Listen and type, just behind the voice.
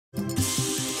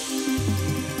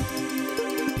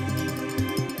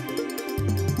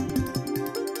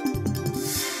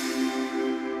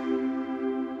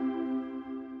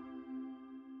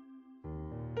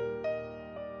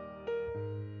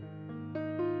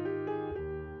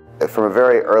From a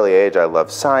very early age, I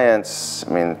loved science.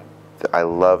 I mean, I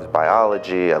loved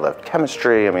biology, I loved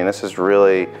chemistry. I mean, this is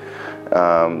really,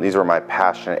 these were my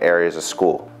passionate areas of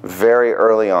school. Very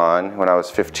early on, when I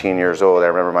was 15 years old, I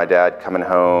remember my dad coming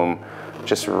home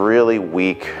just really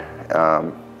weak.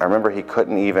 I remember he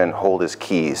couldn't even hold his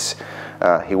keys.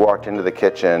 He walked into the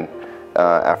kitchen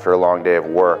after a long day of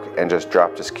work and just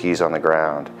dropped his keys on the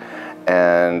ground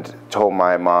and told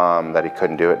my mom that he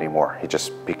couldn't do it anymore. He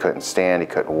couldn't stand, he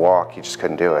couldn't walk, he just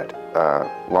couldn't do it.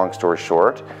 Long story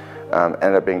short,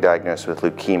 ended up being diagnosed with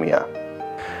leukemia.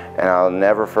 And I'll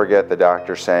never forget the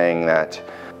doctor saying that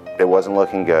it wasn't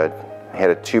looking good. He had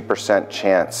a 2%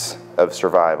 chance of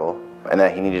survival and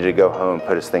that he needed to go home and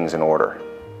put his things in order.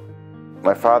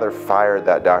 My father fired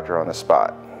that doctor on the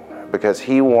spot because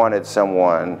he wanted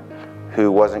someone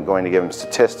who wasn't going to give him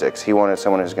statistics. He wanted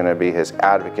someone who's going to be his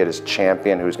advocate, his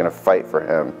champion, who's going to fight for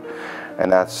him. And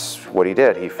that's what he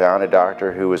did. He found a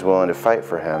doctor who was willing to fight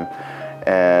for him.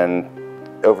 And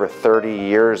over 30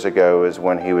 years ago is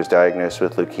when he was diagnosed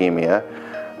with leukemia.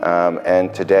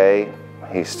 And today,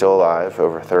 he's still alive.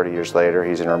 Over 30 years later,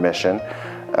 he's in remission.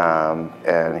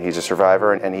 And he's a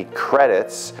survivor. And he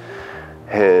credits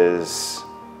his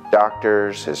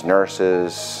doctors, his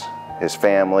nurses, his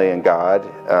family, and God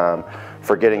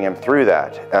for getting him through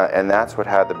that. And that's what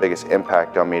had the biggest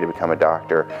impact on me to become a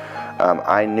doctor.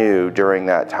 I knew during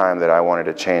that time that I wanted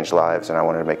to change lives and I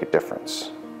wanted to make a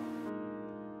difference.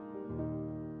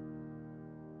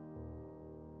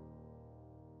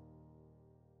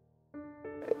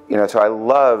 You know, so I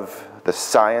love the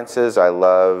sciences, I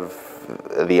love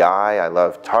the eye, I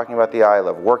love talking about the eye, I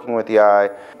love working with the eye,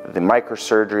 the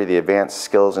microsurgery, the advanced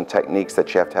skills and techniques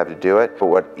that you have to do it. But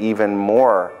what even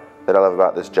more that I love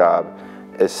about this job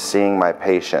is seeing my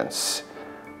patients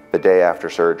the day after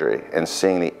surgery and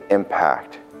seeing the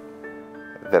impact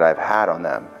that I've had on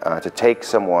them. To take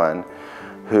someone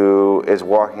who is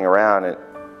walking around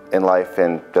in life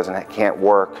and can't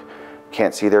work,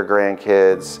 can't see their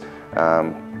grandkids,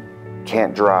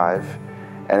 can't drive,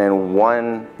 and in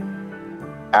one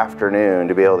afternoon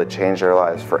to be able to change their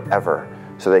lives forever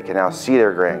so they can now see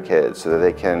their grandkids, so that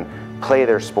they can play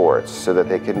their sports, so that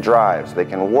they can drive, so they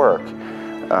can work,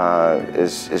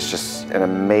 is just an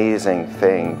amazing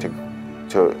thing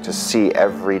to see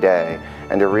every day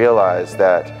and to realize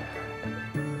that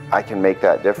I can make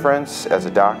that difference as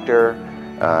a doctor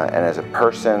and as a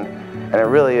person. And it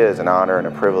really is an honor and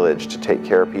a privilege to take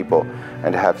care of people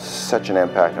and to have such an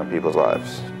impact on people's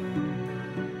lives.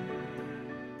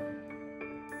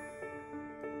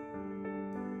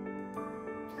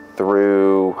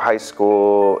 Through high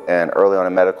school and early on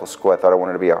in medical school, I thought I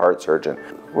wanted to be a heart surgeon.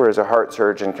 Whereas a heart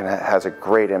surgeon has a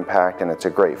great impact and it's a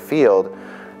great field,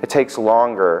 it takes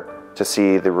longer to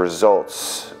see the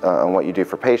results on what you do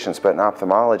for patients. But in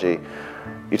ophthalmology,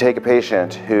 you take a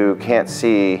patient who can't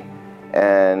see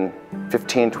and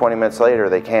 15, 20 minutes later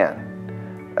they can.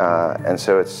 And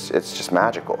so it's just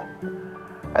magical.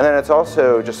 And then it's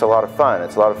also just a lot of fun.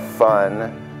 It's a lot of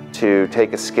fun to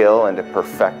take a skill and to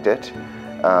perfect it.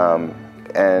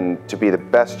 And to be the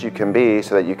best you can be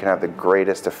so that you can have the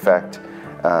greatest effect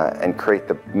and create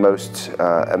the most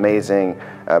amazing,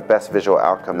 best visual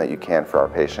outcome that you can for our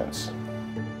patients.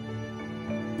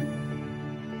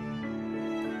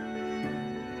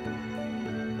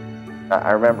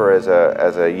 I remember as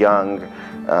a young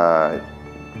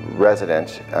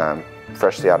resident,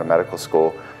 freshly out of medical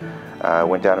school,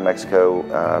 went down to Mexico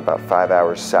about 5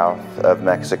 hours south of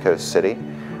Mexico City,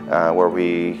 where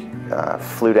we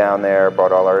flew down there,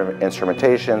 brought all our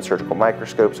instrumentation, surgical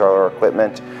microscopes, all our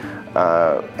equipment,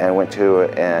 and went to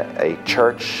a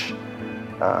church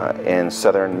in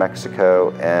southern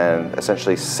Mexico and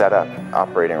essentially set up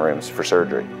operating rooms for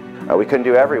surgery. We couldn't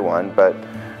do everyone, but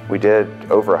we did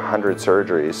over 100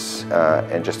 surgeries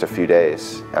in just a few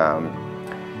days.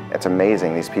 It's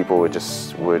amazing. These people would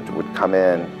come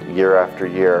in year after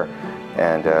year,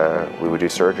 and we would do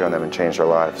surgery on them and change their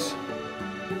lives.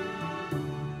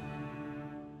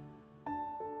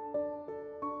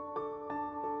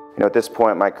 You know, at this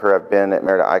point in my career, I've been at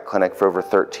Marietta Eye Clinic for over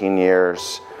 13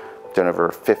 years, done over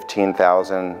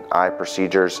 15,000 eye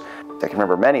procedures. I can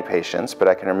remember many patients, but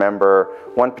I can remember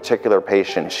one particular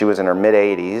patient. She was in her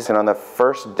mid-80s, and on the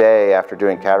first day after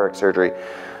doing cataract surgery,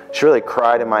 she really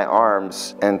cried in my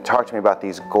arms and talked to me about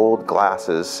these gold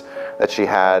glasses that she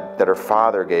had that her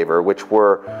father gave her, which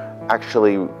were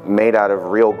actually made out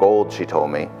of real gold, she told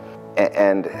me.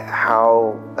 And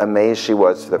how amazed she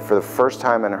was that for the first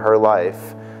time in her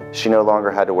life, she no longer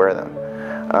had to wear them.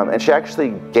 And she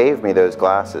actually gave me those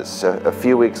glasses. So a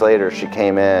few weeks later, she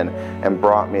came in and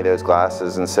brought me those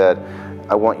glasses and said,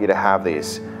 "I want you to have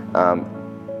these."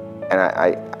 And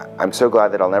I'm so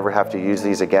glad that I'll never have to use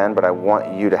these again, but I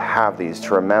want you to have these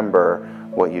to remember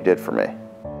what you did for me.